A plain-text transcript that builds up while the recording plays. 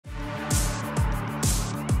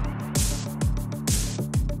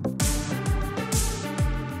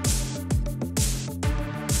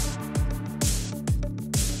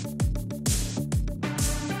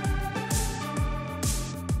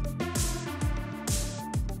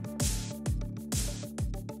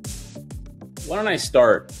Why don't I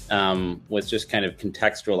start with just kind of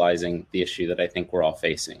contextualizing the issue that I think we're all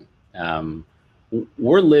facing.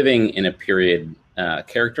 We're living in a period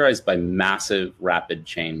characterized by massive, rapid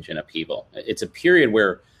change and upheaval. It's a period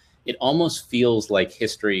where it almost feels like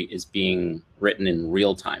history is being written in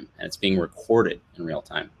real time and it's being recorded in real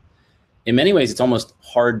time. In many ways, it's almost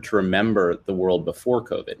hard to remember the world before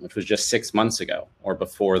COVID, which was just 6 months ago, or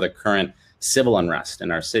before the current civil unrest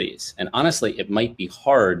in our cities. And honestly, it might be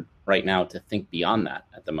hard right now to think beyond that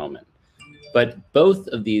at the moment. But both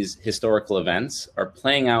of these historical events are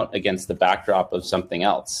playing out against the backdrop of something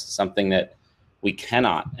else, something that we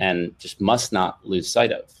cannot and just must not lose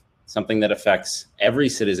sight of, something that affects every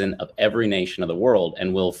citizen of every nation of the world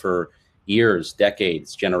and will for years,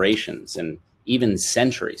 decades, generations, and even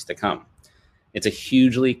centuries to come. It's a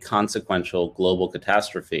hugely consequential global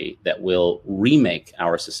catastrophe that will remake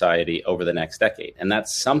our society over the next decade. And that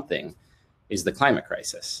something is the climate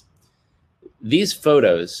crisis. These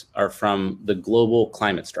photos are from the global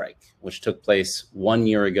climate strike, which took place 1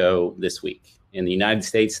 year ago this week. In the United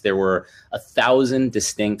States, there were 1,000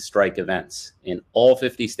 distinct strike events in all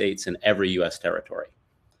 50 states and every US territory.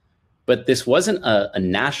 But this wasn't a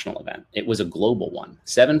national event. It was a global one.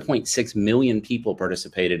 7.6 million people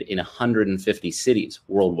participated in 150 cities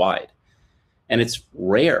worldwide. And it's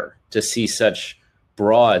rare to see such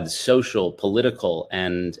broad social, political,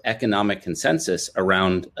 and economic consensus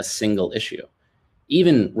around a single issue.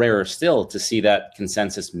 Even rarer still to see that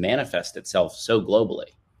consensus manifest itself so globally.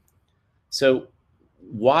 So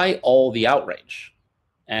why all the outrage?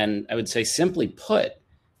 And I would say, simply put,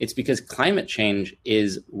 it's because climate change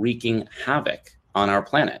is wreaking havoc on our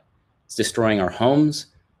planet. It's destroying our homes,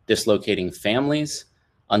 dislocating families,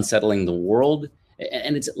 unsettling the world,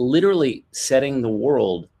 and it's literally setting the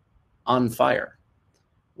world on fire.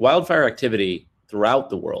 Wildfire activity throughout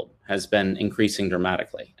the world has been increasing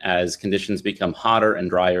dramatically as conditions become hotter and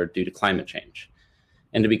drier due to climate change.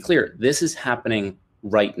 And to be clear, this is happening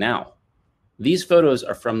right now. These photos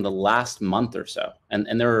are from the last month or so,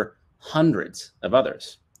 and there are hundreds of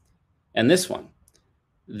others. And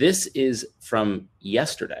this is from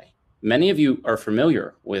yesterday. Many of you are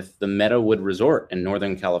familiar with the Meadowood Resort in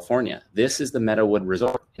Northern California. This is the Meadowood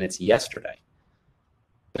Resort, and it's yesterday.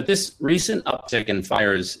 But this recent uptick in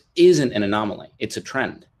fires isn't an anomaly, it's a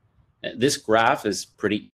trend. This graph is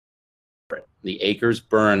pretty accurate. The acres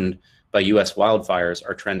burned by US wildfires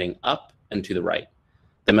are trending up and to the right.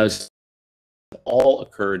 The most all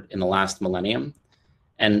occurred in the last millennium,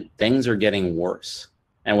 and things are getting worse.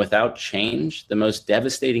 And without change, the most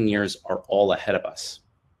devastating years are all ahead of us.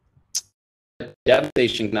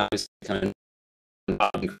 Devastation can obviously come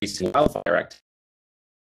from increasing wildfire activity.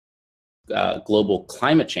 Global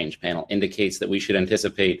climate change panel indicates that we should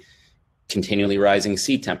anticipate continually rising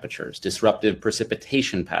sea temperatures, disruptive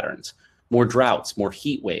precipitation patterns, more droughts, more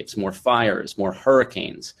heat waves, more fires, more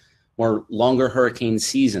hurricanes, more longer hurricane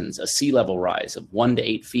seasons, a sea level rise of 1 to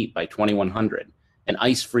 8 feet by 2100. An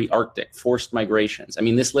ice-free Arctic, forced migrations. I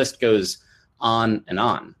mean, this list goes on and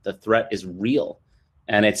on. The threat is real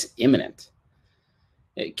and it's imminent.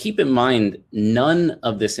 Keep in mind, none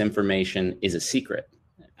of this information is a secret.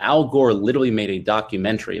 Al Gore literally made a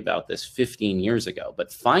documentary about this 15 years ago,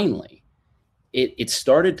 but finally, it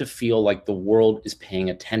started to feel like the world is paying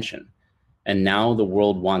attention. And now the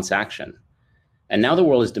world wants action. And now the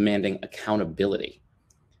world is demanding accountability.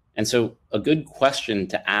 And so a good question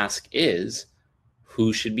to ask is,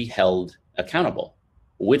 who should be held accountable?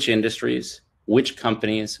 Which industries, which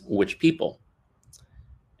companies, which people?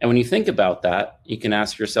 And when you think about that, you can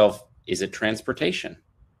ask yourself, is it transportation?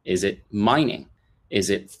 Is it mining? Is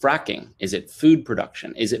it fracking? Is it food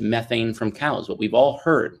production? Is it methane from cows? What we've all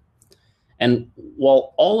heard. And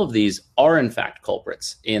while all of these are in fact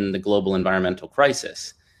culprits in the global environmental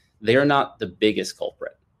crisis, they are not the biggest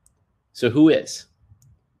culprit. So who is?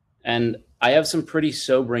 And I have some pretty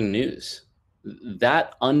sobering news.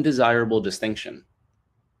 That undesirable distinction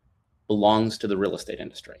belongs to the real estate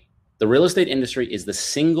industry. The real estate industry is the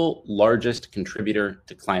single largest contributor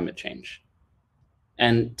to climate change.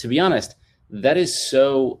 And to be honest, that is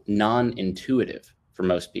so non-intuitive for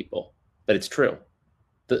most people, but it's true.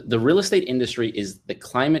 The real estate industry is the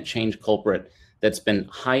climate change culprit that's been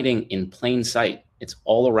hiding in plain sight. It's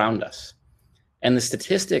all around us. And the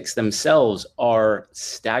statistics themselves are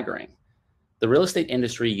staggering. The real estate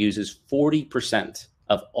industry uses 40%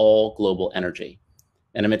 of all global energy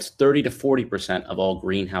and emits 30 to 40% of all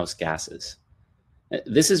greenhouse gases.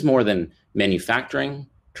 This is more than manufacturing,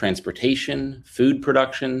 transportation, food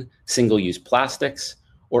production, single-use plastics,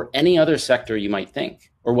 or any other sector you might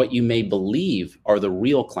think, or what you may believe are the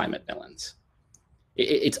real climate villains.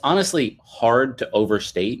 It's honestly hard to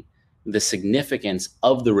overstate the significance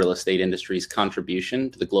of the real estate industry's contribution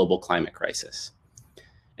to the global climate crisis.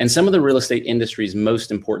 And some of the real estate industry's most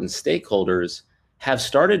important stakeholders have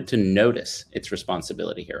started to notice its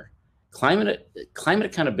responsibility here. Climate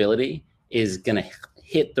accountability is going to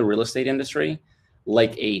hit the real estate industry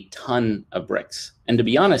like a ton of bricks. And to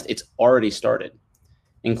be honest, it's already started,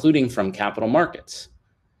 including from capital markets.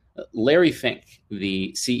 Larry Fink,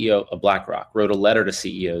 the CEO of BlackRock, wrote a letter to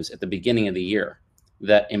CEOs at the beginning of the year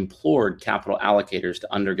that implored capital allocators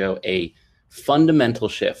to undergo a fundamental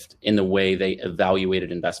shift in the way they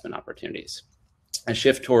evaluated investment opportunities, a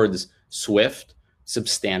shift towards swift,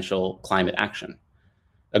 substantial climate action.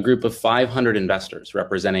 A group of 500 investors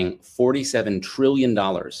representing $47 trillion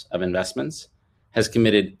of investments has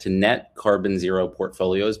committed to net carbon zero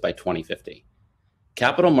portfolios by 2050.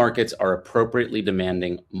 Capital markets are appropriately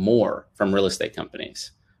demanding more from real estate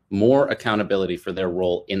companies, more accountability for their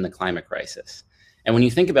role in the climate crisis. And when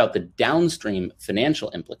you think about the downstream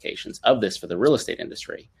financial implications of this for the real estate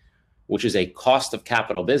industry, which is a cost of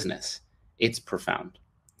capital business, it's profound.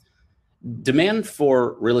 Demand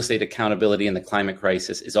for real estate accountability in the climate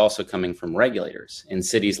crisis is also coming from regulators. In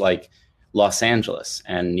cities like Los Angeles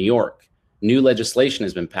and New York, new legislation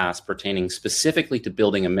has been passed pertaining specifically to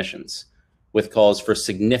building emissions, with calls for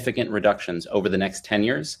significant reductions over the next 10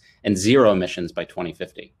 years and zero emissions by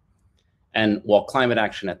 2050. And while climate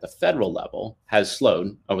action at the federal level has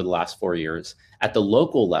slowed over the last 4 years, at the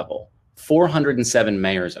local level, 407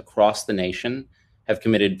 mayors across the nation have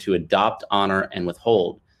committed to adopt, honor, and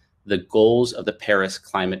withhold the goals of the Paris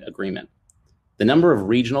Climate Agreement. The number of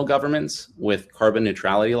regional governments with carbon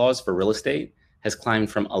neutrality laws for real estate has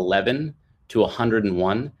climbed from 11 to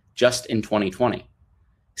 101 just in 2020.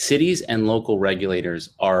 Cities and local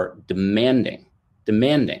regulators are demanding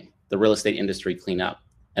the real estate industry clean up,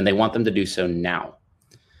 and they want them to do so now.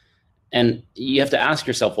 And you have to ask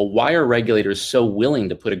yourself, well, why are regulators so willing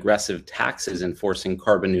to put aggressive taxes enforcing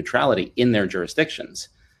carbon neutrality in their jurisdictions?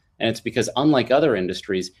 And it's because, unlike other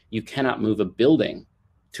industries, you cannot move a building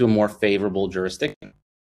to a more favorable jurisdiction.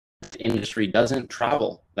 The industry doesn't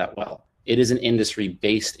travel that well. It is an industry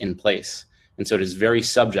based in place, and so it is very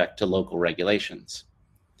subject to local regulations.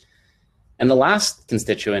 And the last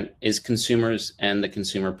constituent is consumers and the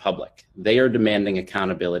consumer public. They are demanding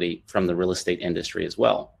accountability from the real estate industry as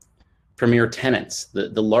well. Premier tenants,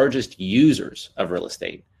 the largest users of real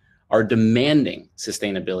estate, are demanding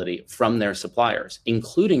sustainability from their suppliers,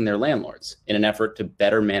 including their landlords, in an effort to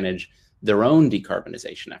better manage their own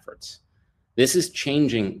decarbonization efforts. This is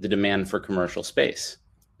changing the demand for commercial space.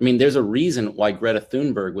 I mean, there's a reason why Greta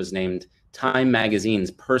Thunberg was named Time Magazine's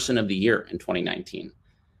Person of the Year in 2019.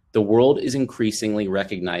 The world is increasingly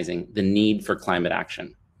recognizing the need for climate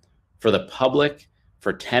action. For the public,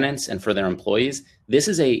 for tenants, and for their employees, this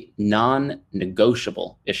is a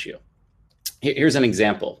non-negotiable issue. Here's an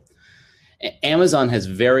example. Amazon has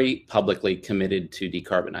very publicly committed to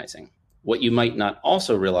decarbonizing. What you might not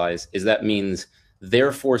also realize is that means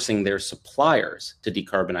they're forcing their suppliers to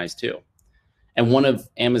decarbonize too. And one of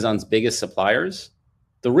Amazon's biggest suppliers,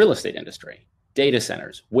 the real estate industry. Data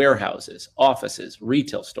centers, warehouses, offices,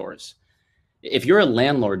 retail stores. If you're a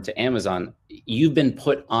landlord to Amazon, you've been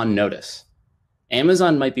put on notice.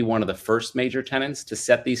 Amazon might be one of the first major tenants to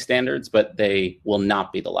set these standards, but they will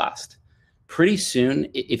not be the last. Pretty soon,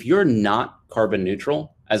 if you're not carbon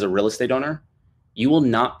neutral as a real estate owner, you will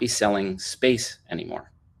not be selling space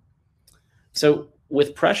anymore. So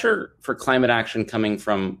with pressure for climate action coming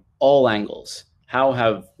from all angles, how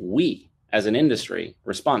have we as an industry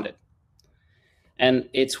responded? And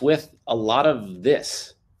it's with a lot of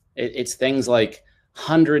this. It's things like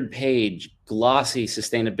 100-page glossy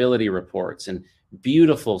sustainability reports and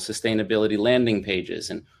beautiful sustainability landing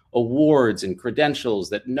pages and awards and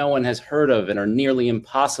credentials that no one has heard of and are nearly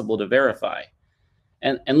impossible to verify.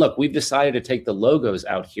 And look, we've decided to take the logos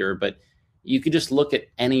out here, but you could just look at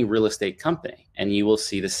any real estate company and you will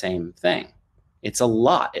see the same thing. It's a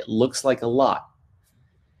lot. It looks like a lot.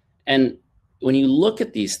 And when you look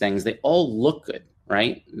at these things, they all look good,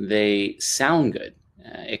 right? They sound good.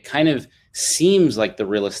 It kind of seems like the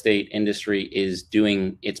real estate industry is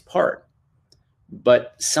doing its part,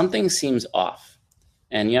 but something seems off.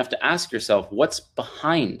 And you have to ask yourself, what's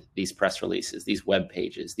behind these press releases, these web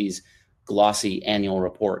pages, these glossy annual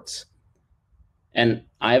reports? And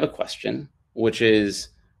I have a question, which is,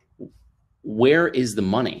 where is the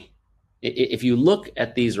money? If you look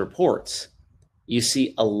at these reports, you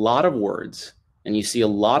see a lot of words, and you see a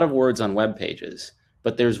lot of words on web pages,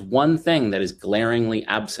 but there's one thing that is glaringly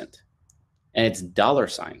absent, and it's dollar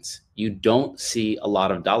signs. You don't see a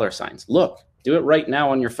lot of dollar signs. Look, do it right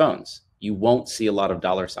now on your phones. You won't see a lot of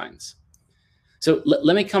dollar signs. So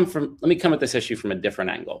let me come at this issue from a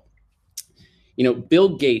different angle. You know,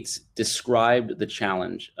 Bill Gates described the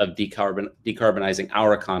challenge of decarbonizing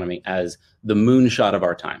our economy as the moonshot of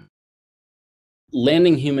our time.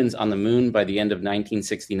 Landing humans on the moon by the end of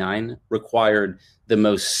 1969 required the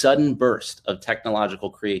most sudden burst of technological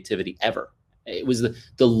creativity ever. It was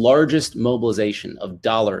the largest mobilization of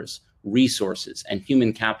dollars, resources, and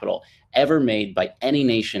human capital ever made by any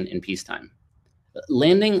nation in peacetime.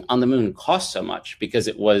 Landing on the moon cost so much because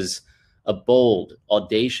it was a bold,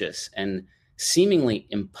 audacious, and seemingly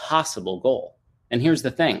impossible goal. And here's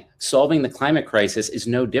the thing, solving the climate crisis is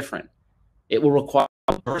no different. It will require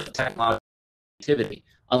technological activity,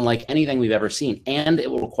 unlike anything we've ever seen, and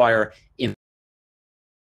it will require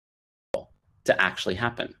to actually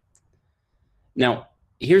happen. Now,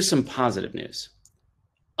 here's some positive news.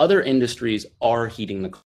 Other industries are heeding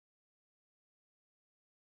the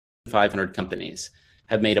 500 companies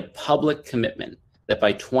have made a public commitment that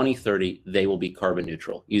by 2030, they will be carbon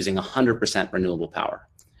neutral using 100% renewable power.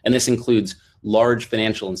 And this includes large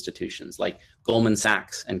financial institutions like Goldman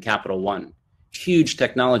Sachs and Capital One, huge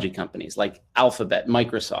technology companies like Alphabet,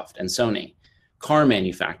 Microsoft, and Sony, car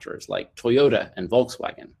manufacturers like Toyota and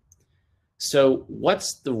Volkswagen. So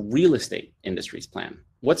what's the real estate industry's plan?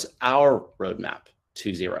 What's our roadmap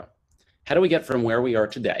to zero? How do we get from where we are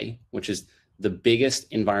today, which is the biggest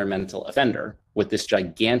environmental offender with this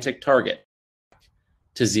gigantic target,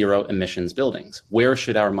 to zero emissions buildings? Where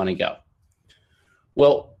should our money go?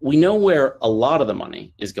 Well, we know where a lot of the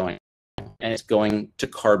money is going, and it's going to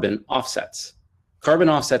carbon offsets. Carbon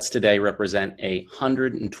offsets today represent a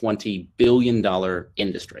 $120 billion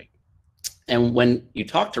industry. And when you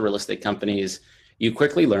talk to real estate companies, you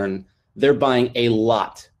quickly learn they're buying a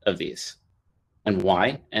lot of these. And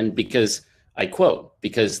why? And because, I quote,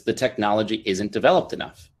 because the technology isn't developed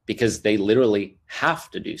enough, because they literally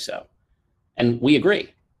have to do so. And we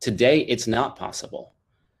agree, today it's not possible.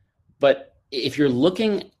 But if you're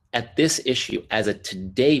looking at this issue as a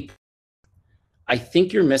today, I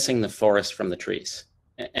think you're missing the forest from the trees.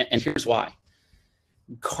 And here's why.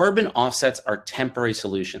 Carbon offsets are temporary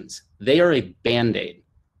solutions. They are a Band-Aid.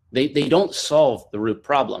 They don't solve the root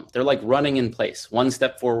problem. They're like running in place, one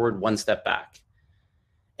step forward, one step back.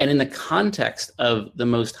 And in the context of the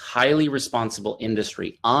most highly responsible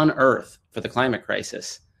industry on Earth for the climate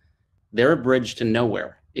crisis, they're a bridge to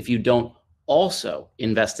nowhere if you don't also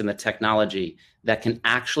invest in the technology that can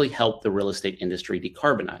actually help the real estate industry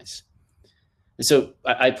decarbonize. And so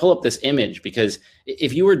I pull up this image because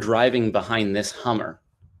if you were driving behind this Hummer,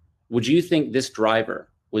 would you think this driver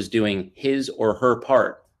was doing his or her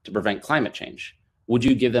part to prevent climate change? Would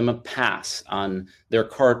you give them a pass on their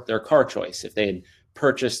car choice if they had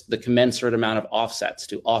purchased the commensurate amount of offsets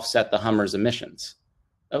to offset the Hummer's emissions?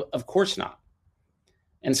 Of course not.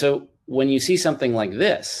 And so when you see something like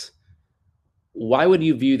this, why would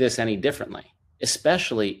you view this any differently,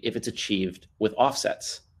 especially if it's achieved with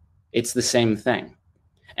offsets? It's the same thing.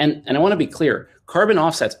 And I want to be clear, carbon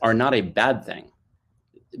offsets are not a bad thing,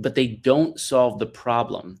 but they don't solve the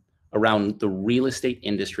problem around the real estate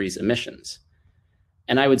industry's emissions.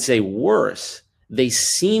 And I would say worse, they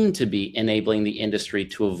seem to be enabling the industry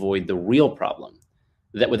to avoid the real problem,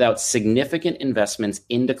 that without significant investments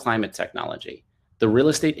into climate technology, the real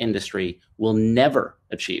estate industry will never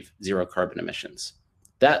achieve zero carbon emissions.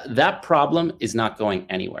 That problem is not going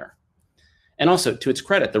anywhere. And also, to its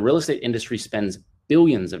credit, the real estate industry spends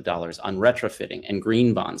billions of dollars on retrofitting and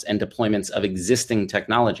green bonds and deployments of existing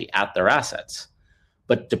technology at their assets.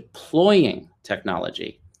 But deploying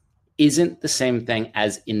technology isn't the same thing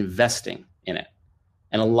as investing in it.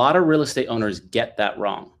 And a lot of real estate owners get that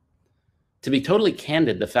wrong. To be totally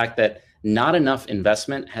candid, the fact that not enough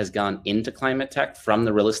investment has gone into climate tech from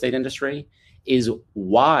the real estate industry is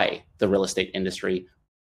why the real estate industry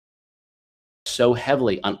so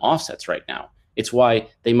heavily on offsets right now. It's why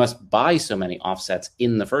they must buy so many offsets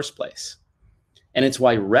in the first place. And it's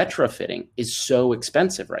why retrofitting is so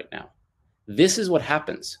expensive right now. This is what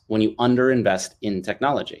happens when you underinvest in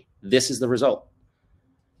technology. This is the result.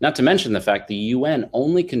 Not to mention the fact the UN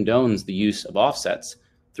only condones the use of offsets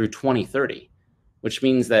through 2030, which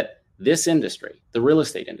means that this industry, the real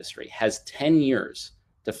estate industry, has 10 years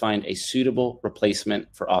to find a suitable replacement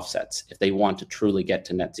for offsets if they want to truly get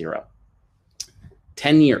to net zero.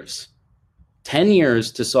 10 years. 10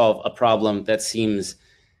 years to solve a problem that seems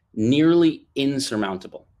nearly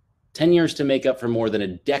insurmountable. 10 years to make up for more than a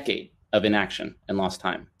decade of inaction and lost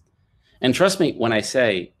time. And trust me when I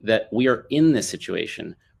say that we are in this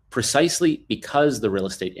situation precisely because the real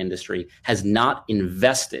estate industry has not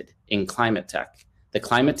invested in climate tech, the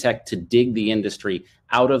climate tech to dig the industry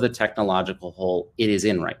out of the technological hole it is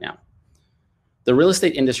in right now. The real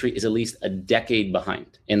estate industry is at least a decade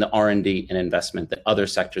behind in the R&D and investment that other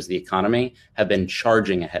sectors of the economy have been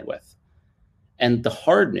charging ahead with. And the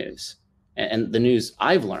hard news, and the news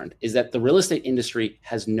I've learned, is that the real estate industry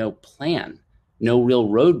has no plan, no real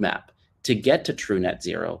roadmap to get to true net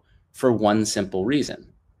zero for one simple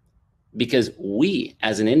reason. Because we,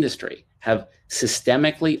 as an industry, have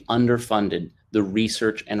systemically underfunded the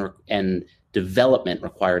research and development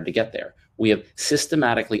required to get there. We have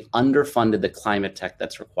systematically underfunded the climate tech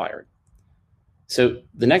that's required. So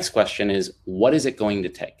the next question is, what is it going to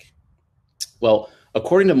take? Well,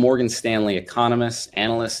 according to Morgan Stanley economists,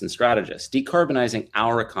 analysts, and strategists, decarbonizing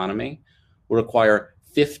our economy will require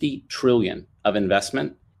 50 trillion of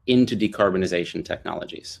investment into decarbonization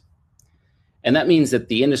technologies. And that means that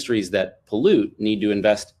the industries that pollute need to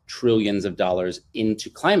invest trillions of dollars into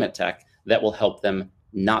climate tech that will help them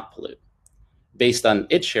not pollute. Based on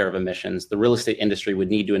its share of emissions, the real estate industry would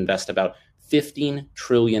need to invest about $15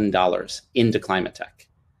 trillion into climate tech.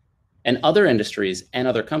 And other industries and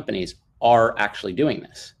other companies are actually doing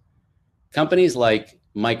this. Companies like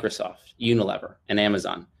Microsoft, Unilever, and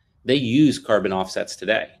Amazon, they use carbon offsets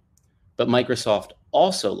today. But Microsoft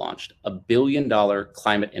also launched a $1 billion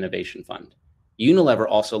climate innovation fund. Unilever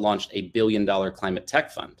also launched a $1 billion climate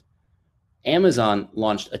tech fund. Amazon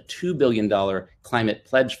launched a $2 billion climate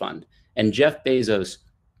pledge fund. And Jeff Bezos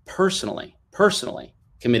personally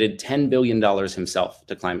committed $10 billion himself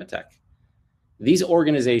to climate tech. These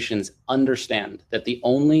organizations understand that the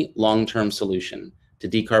only long-term solution to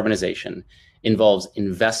decarbonization involves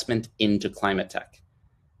investment into climate tech.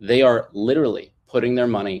 They are literally putting their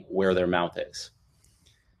money where their mouth is.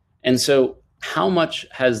 And so how much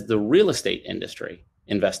has the real estate industry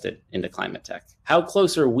invested into climate tech? How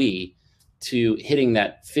close are we to hitting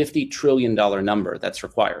that $50 trillion number that's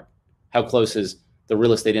required? How close is the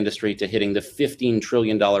real estate industry to hitting the $15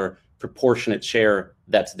 trillion proportionate share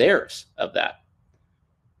that's theirs of that?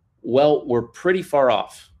 Well, we're pretty far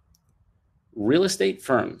off. Real estate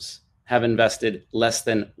firms have invested less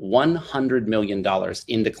than $100 million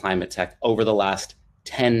into climate tech over the last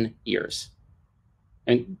 10 years.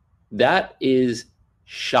 And that is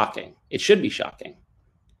shocking. It should be shocking.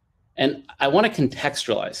 And I want to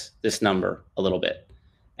contextualize this number a little bit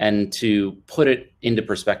and to put it into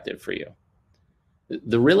perspective for you.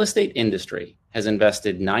 The real estate industry has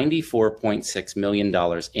invested $94.6 million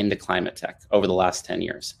into climate tech over the last 10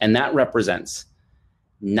 years. And that represents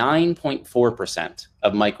 9.4%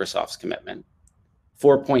 of Microsoft's commitment,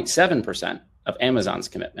 4.7% of Amazon's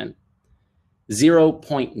commitment,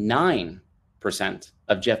 0.9%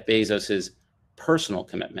 of Jeff Bezos's personal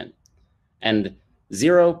commitment, and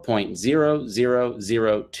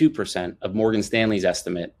 0.0002% of Morgan Stanley's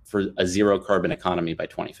estimate for a zero carbon economy by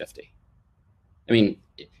 2050. I mean,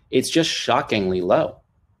 it's just shockingly low.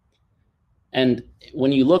 And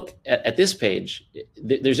when you look at this page,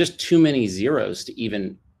 there's just too many zeros to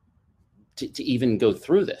even go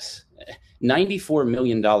through this. $94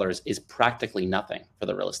 million is practically nothing for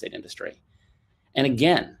the real estate industry. And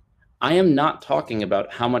again, I am not talking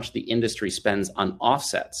about how much the industry spends on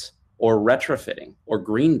offsets or retrofitting or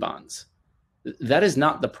green bonds. That is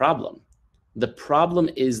not the problem. The problem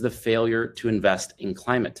is the failure to invest in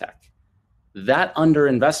climate tech. That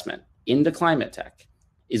underinvestment into climate tech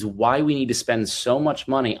is why we need to spend so much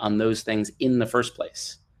money on those things in the first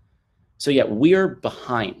place. So yeah, we're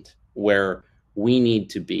behind where we need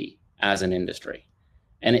to be as an industry.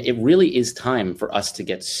 And it really is time for us to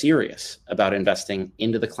get serious about investing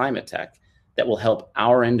into the climate tech that will help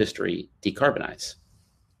our industry decarbonize.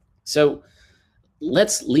 So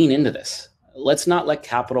let's lean into this. Let's not let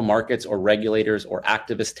capital markets or regulators or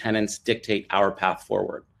activist tenants dictate our path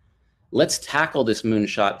forward. Let's tackle this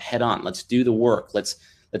moonshot head on. Let's do the work. Let's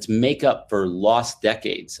make up for lost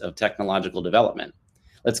decades of technological development.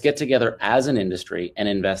 Let's get together as an industry and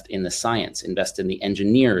invest in the science, invest in the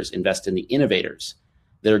engineers, invest in the innovators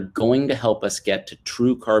that are going to help us get to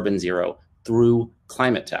true carbon zero through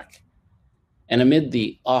climate tech. And amid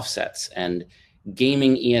the offsets and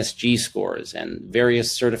gaming ESG scores and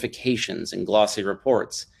various certifications and glossy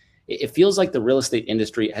reports, it feels like the real estate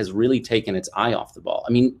industry has really taken its eye off the ball.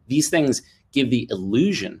 I mean, these things give the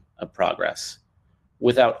illusion of progress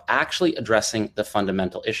without actually addressing the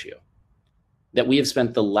fundamental issue that we have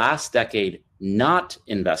spent the last decade not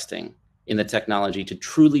investing in the technology to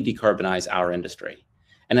truly decarbonize our industry.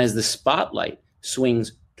 And as the spotlight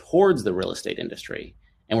swings towards the real estate industry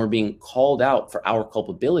and we're being called out for our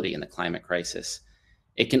culpability in the climate crisis,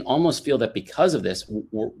 it can almost feel that because of this,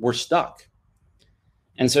 we're stuck.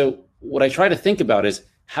 And so what I try to think about is,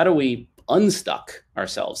 how do we unstuck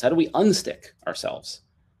ourselves? How do we unstick ourselves?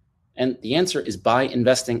 And the answer is by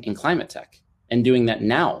investing in climate tech. and doing that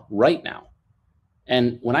now, right now.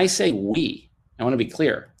 And when I say we, I want to be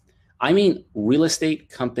clear. I mean real estate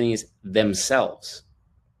companies themselves,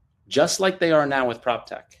 just like they are now with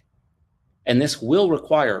PropTech. And this will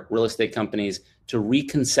require real estate companies to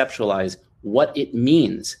reconceptualize what it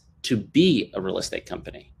means to be a real estate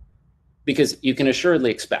company. Because you can assuredly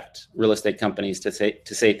expect real estate companies to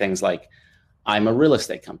say things like, I'm a real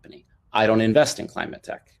estate company. I don't invest in climate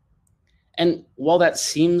tech. And while that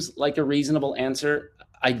seems like a reasonable answer,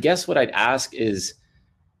 I guess what I'd ask is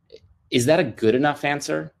that a good enough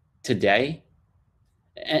answer today?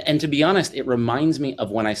 And to be honest, it reminds me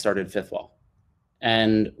of when I started Fifth Wall.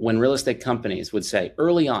 And when real estate companies would say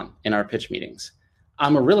early on in our pitch meetings,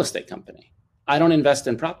 I'm a real estate company. I don't invest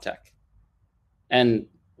in prop tech. And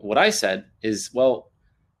what I said is, well,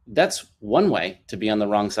 that's one way to be on the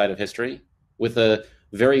wrong side of history, with a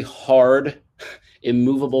very hard,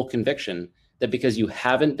 immovable conviction that because you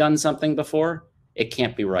haven't done something before, it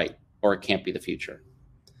can't be right or it can't be the future.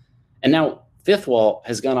 And now Fifth Wall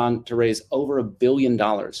has gone on to raise over $1 billion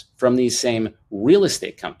from these same real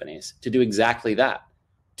estate companies to do exactly that,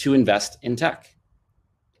 to invest in tech.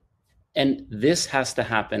 And this has to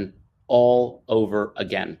happen all over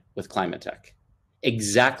again with climate tech.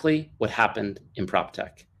 Exactly what happened in prop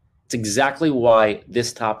tech. It's exactly why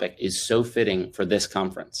this topic is so fitting for this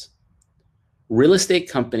conference. Real estate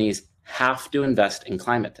companies have to invest in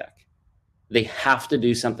climate tech. They have to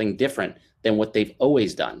do something different than what they've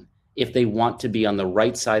always done if they want to be on the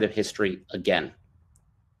right side of history again.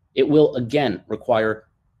 It will again require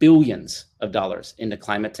billions of dollars into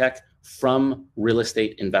climate tech from real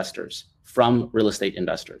estate investors,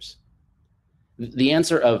 The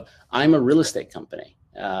answer of, I'm a real estate company,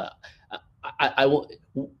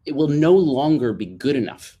 it will no longer be good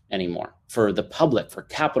enough anymore for the public, for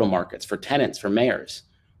capital markets, for tenants, for mayors.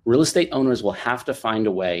 Real estate owners will have to find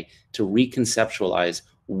a way to reconceptualize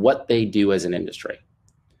what they do as an industry,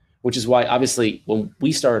 which is why, obviously, when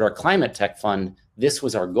we started our climate tech fund, this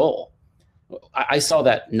was our goal. I saw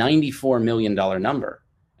that $94 million number,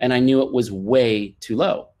 and I knew it was way too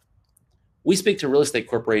low. We speak to real estate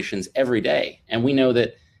corporations every day, and we know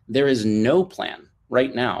that there is no plan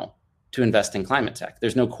right now to invest in climate tech.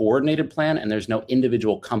 There's no coordinated plan, and there's no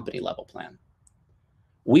individual company level plan.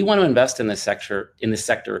 We want to invest in this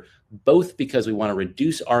sector, both because we want to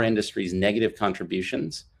reduce our industry's negative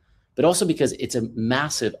contributions, but also because it's a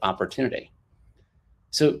massive opportunity.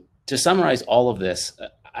 So to summarize all of this,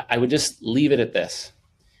 I would just leave it at this.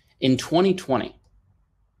 In 2020,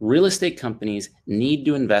 real estate companies need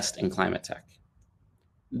to invest in climate tech.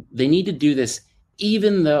 They need to do this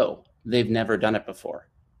even though they've never done it before.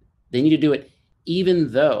 They need to do it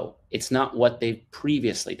even though it's not what they've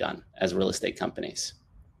previously done as real estate companies.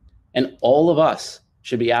 And all of us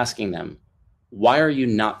should be asking them, why are you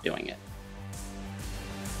not doing it?